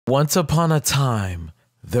Once upon a time,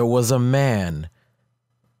 there was a man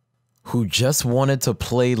who just wanted to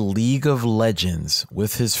play League of Legends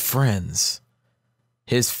with his friends,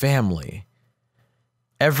 his family.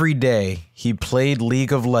 Every day, he played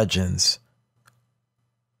League of Legends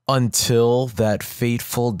until that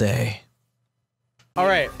fateful day. All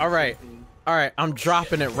right. I'm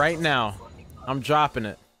dropping it right now. I'm dropping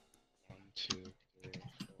it.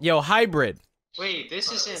 Yo, Hybrid. Wait,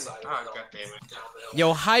 this isn't. Oh, God damn it.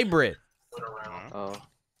 Yo, Hybrid. Oh.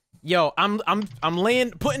 Yo, I'm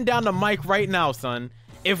putting down the mic right now, son.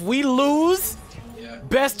 If we lose,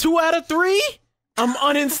 best 2 out of 3, I'm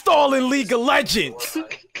uninstalling League of Legends.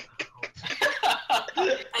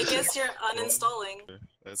 I guess you're uninstalling.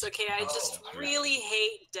 It's okay, I just really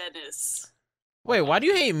hate Dennis. Wait, why do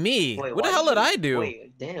you hate me? Wait, what the hell did I do?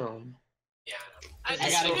 Wait, damn. I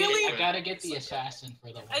gotta get the assassin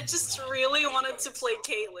for the one. I just really wanted to play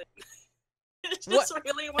Caitlyn. I just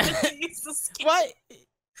really wanted to use the skin. What?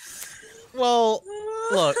 Well,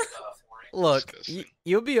 look,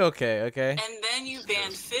 you'll be okay, okay? And then you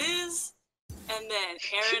banned Fizz, and then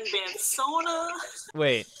Aaron banned Sona.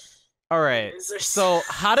 Wait, alright, so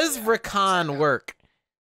how does Rakan work?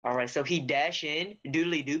 Alright, so he dash in,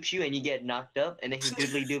 doodly doops you, and you get knocked up, and then he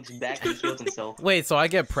doodly doops back and kills himself. Wait, so I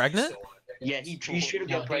get pregnant? Yeah, he should have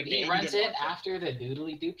got pregnant. He runs in after the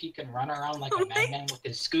doodly doop. He can run around like a madman with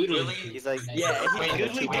his scootly. He's like, yeah, he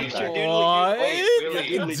doodly doops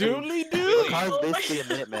your Doodly doop? Rakan's basically a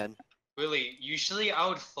minute man. Willie, usually I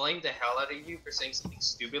would flame the hell out of you for saying something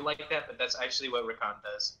stupid like that, but that's actually what Rakan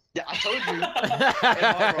does. Yeah, I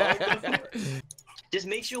told you. Just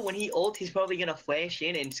make sure when he ults, he's probably gonna flash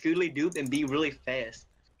in and scootly doop and be really fast.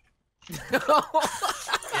 Yeah,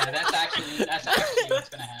 that's actually what's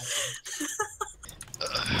gonna happen.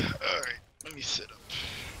 Alright, let me sit up.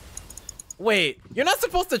 Wait, you're not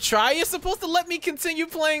supposed to try? You're supposed to let me continue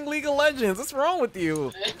playing League of Legends. What's wrong with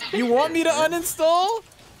you? You want me to uninstall?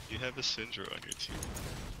 You have a Syndra on your team.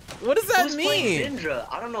 What does that Who's mean? playing Syndra?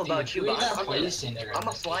 I don't know about you, but I'm a Syndra.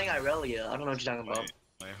 flying Irelia. I don't know what you're talking about.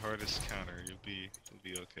 My hardest counter, you'll be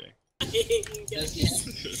okay.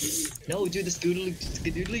 No, dude, the scoodly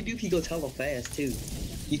doop, he goes hella fast too.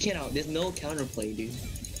 You can't there's no counterplay, dude.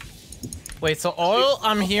 Wait, so all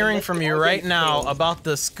I'm hearing from you right now about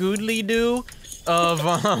the scoodly doo of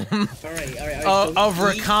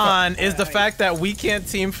Rakan is the fact that we can't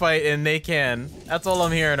team fight and they can. That's all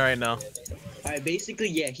I'm hearing right now. Alright, basically,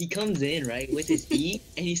 yeah, he comes in, right, with his E,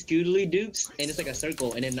 and he scoodly dupes, and it's like a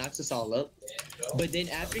circle, and it knocks us all up. But then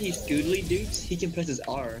after he scoodly dupes, he can press his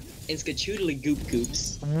R, and skachoodly goop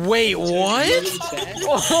goops. Wait, what? Really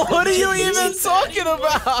What are you even talking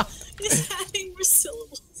about? He's adding more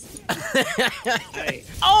syllables. Alright.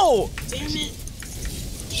 Oh! Damn it.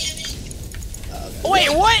 Wait,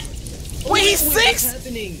 what? Wait, he's What's 6?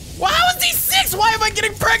 happening? Well, how is he 6? Why am I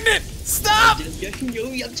getting pregnant? Stop!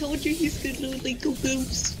 Yo, I told you he's scoodly goop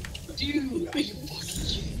goops. Dude, are you fucking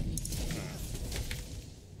shit?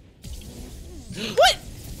 What?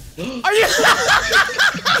 Are you?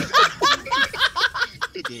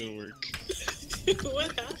 It didn't work.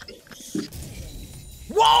 What happened?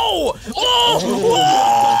 Whoa! Oh!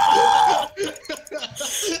 Whoa!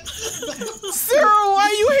 Sarah, why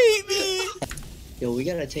you hate me? Yo, we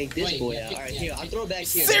gotta take this boy out. Alright, here, I'll throw it back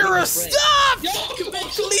here. Sarah, stop!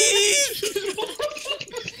 Please!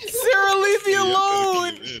 Sarah, leave me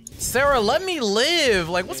alone! Sarah, let me live!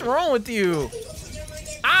 Like, what's wrong with you?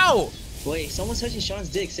 Ow! Wait, someone's touching Sean's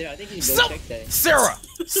dick, Sarah. I think you should go check that. Sarah!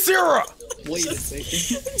 Sarah! Wait a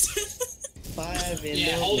second. 5 in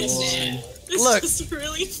the hold it morning. down. This Look. is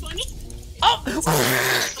really funny. Oh!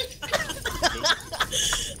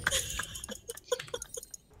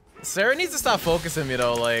 Sarah needs to stop focusing me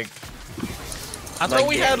though, like I thought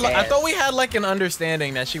we had like an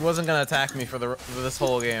understanding that she wasn't gonna attack me for this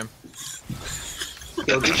whole game.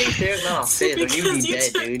 Yo, good thing Sarah's not on fit, or you'd be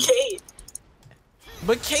dead, dude. Kate.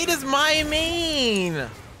 But Kate is my main!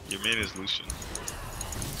 Your main is Lucian.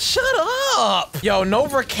 Shut up! Yo, no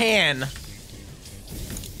Rakan.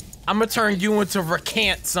 I'ma turn you into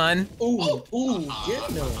Rakant, son. Ooh,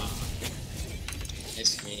 get no.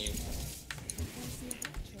 It's me.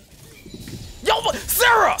 Yo,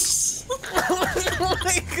 Sarah! Oh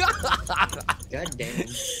my god! God damn.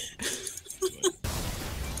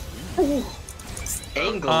 Ooh.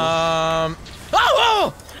 Angle. Oh!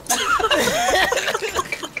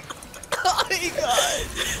 Oh my god!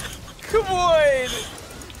 Come on!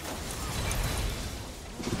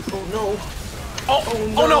 Oh no. Oh,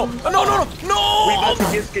 Oh no! no. Oh no! No! No! We about No!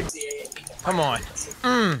 to just get Come on.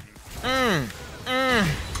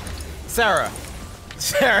 Sarah.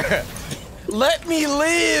 Sarah. Let me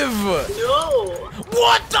live! No.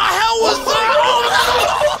 What the hell was that?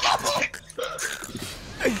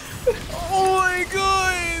 Oh my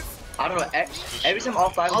god! I don't know. Every time all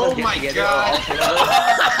 5 of Oh us get my together, God. all 10 of us,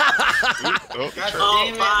 Oh, God try. Oh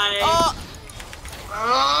damn it. my. Oh.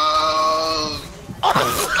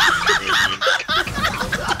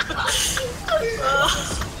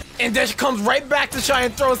 And then she comes right back to try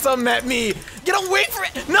and throw something at me. Get away from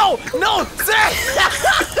it! No, no, Sarah!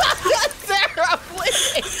 Sarah,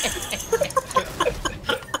 please!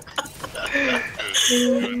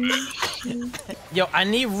 Yo, I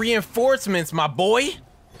need reinforcements, my boy.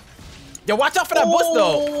 Yo, watch out for that bus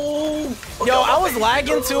though. Yo, I was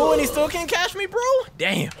lagging too, and he still can't catch me, bro.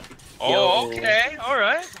 Damn. Oh, okay, all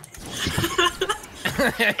right.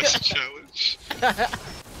 That's a challenge.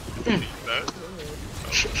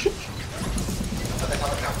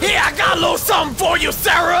 Yeah, I got a little something for you,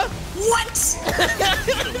 Sarah. What?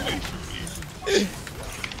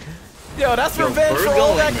 Yo, that's Yo, revenge for Virgo,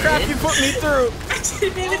 all that man. crap you put me through. I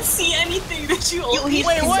didn't even see anything that you Yo, opened. he's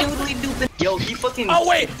Wait, what? doodly dooping. Yo, he fucking. Oh,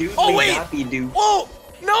 wait. Doodly Oh, wait. doppy doop. Whoa,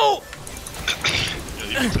 no. Yeah,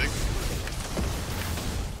 you can take.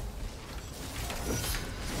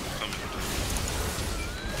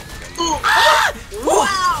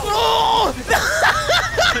 Wow! Oh,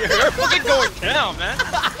 You're fucking going down, man.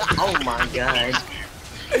 Oh my god.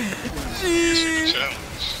 jeez. Challenge.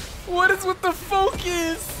 What is with the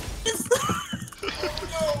focus?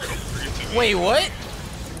 Wait, what?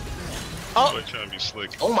 Oh. I'm trying to be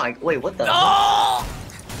slick. Oh my. Wait, what the? Oh!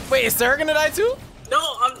 Wait, is Sarah gonna die too? No,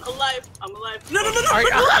 I'm alive. I'm alive. No, no, no, no. All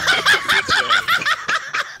right. Good job.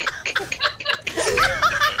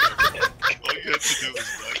 All you had to do was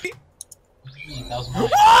like. That was my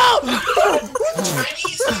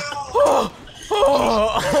Oh!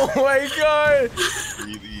 Oh my god!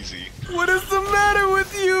 Breathe easy. What is the matter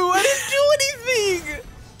with you? I didn't do anything!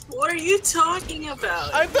 What are you talking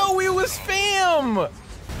about? I thought we was fam! I'm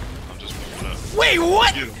just moving up. Wait,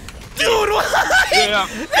 what? Get him. Dude, what? Yeah.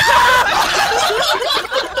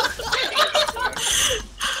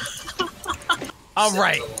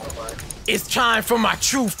 Alright. It's time for my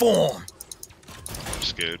true form. I'm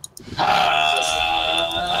scared.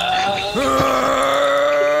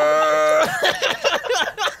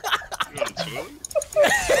 You on the toilet?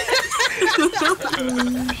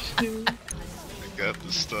 I got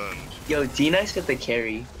the stun, Yo, D-Nice got the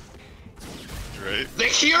carry. right? The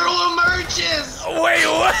hero emerges! Wait,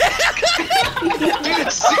 what? Dude,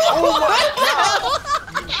 oh my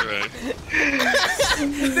Try.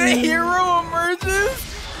 The hero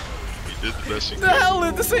emerges? You did the best you The could. hell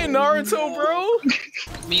is this ain't Naruto, bro?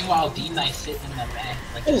 Meanwhile, D-Nice sitting in the back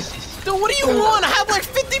like a sissy. Dude, what do you want? I have like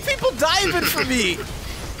 50 people diving for me.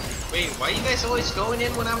 Wait, why are you guys always going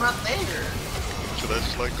in when I'm not there? Should I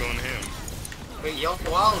just like going ham? Wait, y'all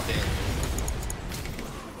wild then.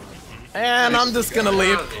 And I'm just gonna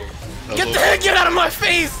leave. Out of there. Get the heck out of my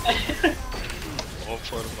face! All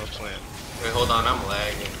part of my plan. Wait, hold on, I'm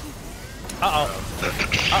lagging. Uh-oh.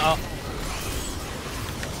 Uh-oh.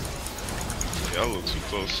 Yeah, I look too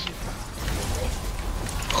close.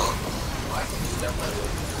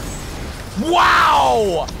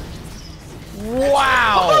 Wow!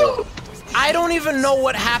 Wow! I don't even know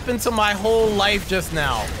what happened to my whole life just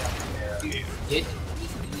now. Did we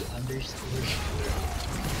understand?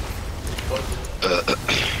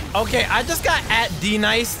 Okay, I just got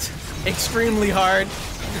 @dniced extremely hard.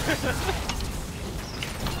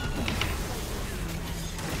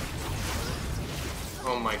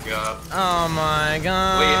 Oh my god. Oh my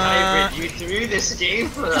god. Wait, Hybrid, you threw this game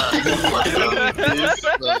for us. I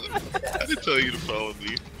didn't tell you to follow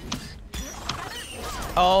me.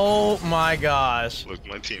 Oh my gosh. Look,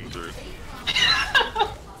 my team threw.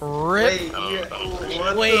 Rip. Wait,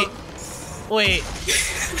 what Wait. the- Wait.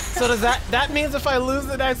 So does that means if I lose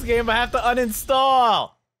the next game I have to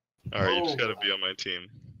uninstall? Alright, you just gotta be on my team.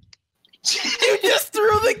 You just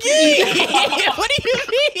threw the game! What do you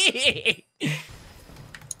mean?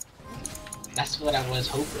 That's what I was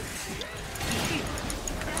hoping.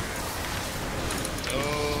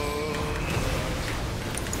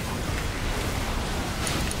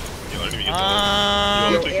 Yo, I didn't even get the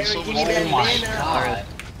Yo, I'm taking Eric, so give much me that Oh my damage. mana. god. Alright,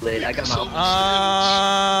 lit. I got So my. much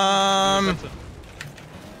Um.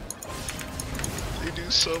 They do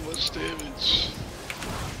so much damage.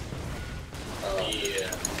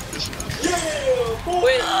 Yeah. This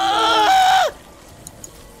Wait,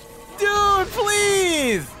 Dude,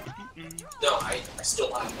 please! No, I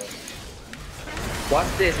still have it. Watch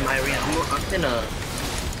this, Myri. I'm gonna.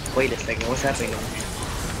 Wait a second. What's happening?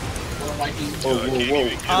 What am I doing? Whoa, I can't whoa, even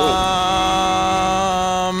get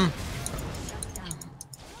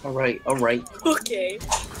whoa. Alright, alright. okay.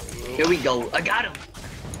 Here we go. I got him.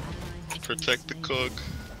 Protect the cog.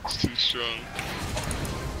 It's too strong.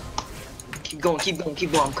 Keep going, keep going,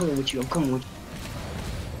 keep going. I'm coming with you. I'm coming with you.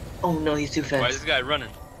 Oh no, he's too fast. Why is this guy running?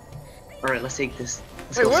 Alright, let's take this.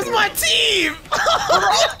 Let's Wait, go, where's Sarah. my team? We're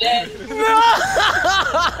all dead.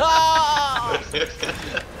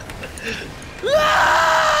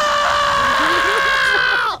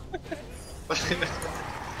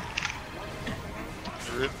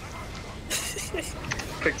 Rip.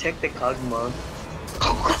 Protect the cog, mom.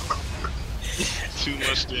 Too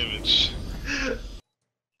much damage.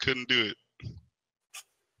 Couldn't do it.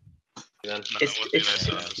 Nah,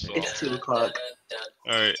 It's 2 o'clock.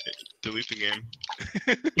 Alright, delete the game.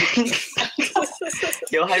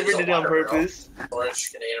 Yo, Hybrid did it on purpose. It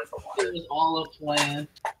was all a plan.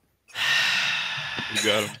 You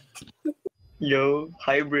got him. Yo,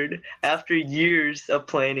 Hybrid, after years of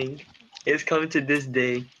planning, it's come to this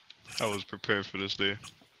day. I was prepared for this day.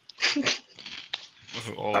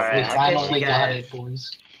 All Alright. We I finally catch you got guys. it,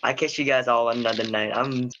 boys. I catch you guys all another night.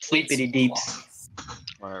 I'm sleepity deeps.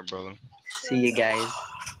 Alright, brother. See you guys.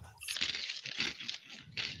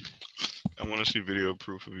 I want to see video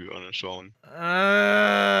proof of you uninstalling.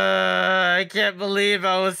 I can't believe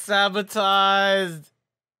I was sabotaged.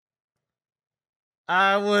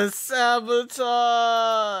 I was sabotaged.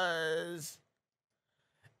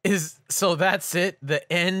 So that's it?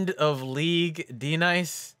 The end of League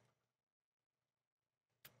D-Nice?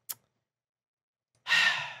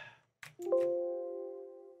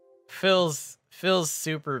 Feels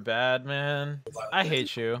super bad, man. I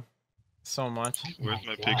hate you so much. Where's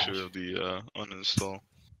my picture of the uninstall?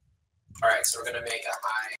 Alright, so we're gonna make a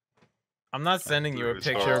high. I'm not sending you a It's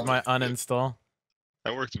picture of my hard. uninstall.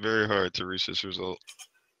 I worked very hard to reach this result,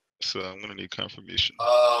 so I'm gonna need confirmation.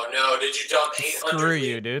 Oh no, did you dump 800? Screw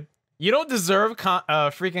you, dude. You don't deserve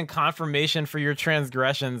freaking confirmation for your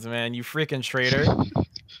transgressions, man. You freaking traitor.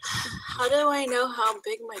 How do I know how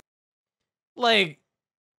big my Like,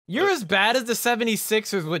 you're as bad as the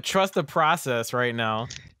 76ers with trust the process right now.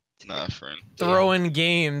 Nah, friend. Throwing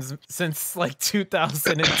games since like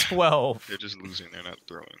 2012. They're just losing. They're not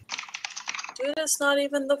throwing. dude? It's not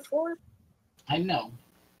even the fourth. I know.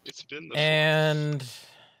 It's been the And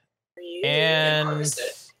For you. and harvest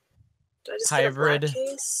it. Do I just hybrid. Get a black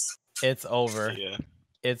case? it's over. yeah.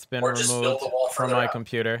 It's been Or just build removed the wall from further my out.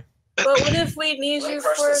 computer. But what if we need Like you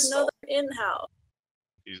crush for this another in-house?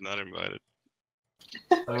 He's not invited.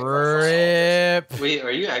 Rip. Wait,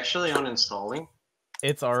 are you actually uninstalling?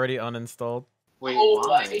 It's already uninstalled. Wait, Oh,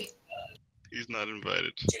 why? my. He's not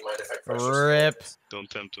invited. Do you mind if I crush this? Rip. Don't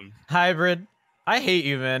tempt him. Hybrid. I hate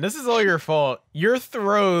you, man. This is all your fault. Your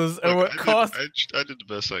throws are what Look, cost. I did the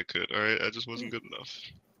best I could. All right, I just wasn't good enough.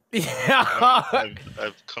 Yeah.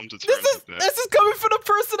 I've come to terms with that. This is coming from the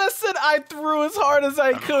person that said I threw as hard as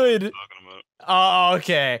I don't know what could. I'm talking about. Oh,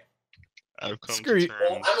 okay. I've come Screw to you. terms.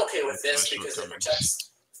 Well, I'm okay with this my because it shortcomings. protects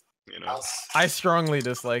You know, house. I strongly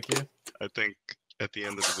dislike you. I think at the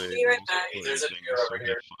end of the day, Be right the most back. important There's a thing beer is to over have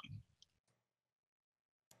here. fun.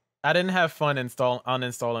 I didn't have fun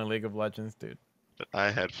uninstalling League of Legends, dude. But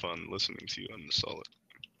I had fun listening to you uninstall it.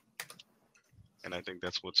 And I think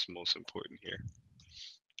that's what's most important here.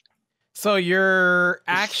 So you're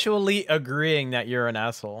actually agreeing that you're an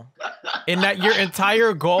asshole, and that your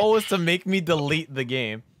entire goal was to make me delete the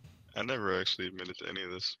game. I never actually admitted to any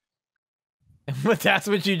of this. But that's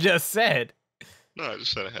what you just said. No, I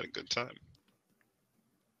just said I had a good time.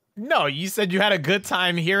 No, you said you had a good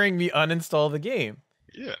time hearing me uninstall the game.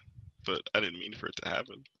 Yeah, but I didn't mean for it to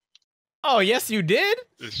happen. Oh, yes, you did?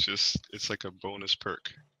 It's like a bonus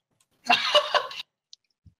perk.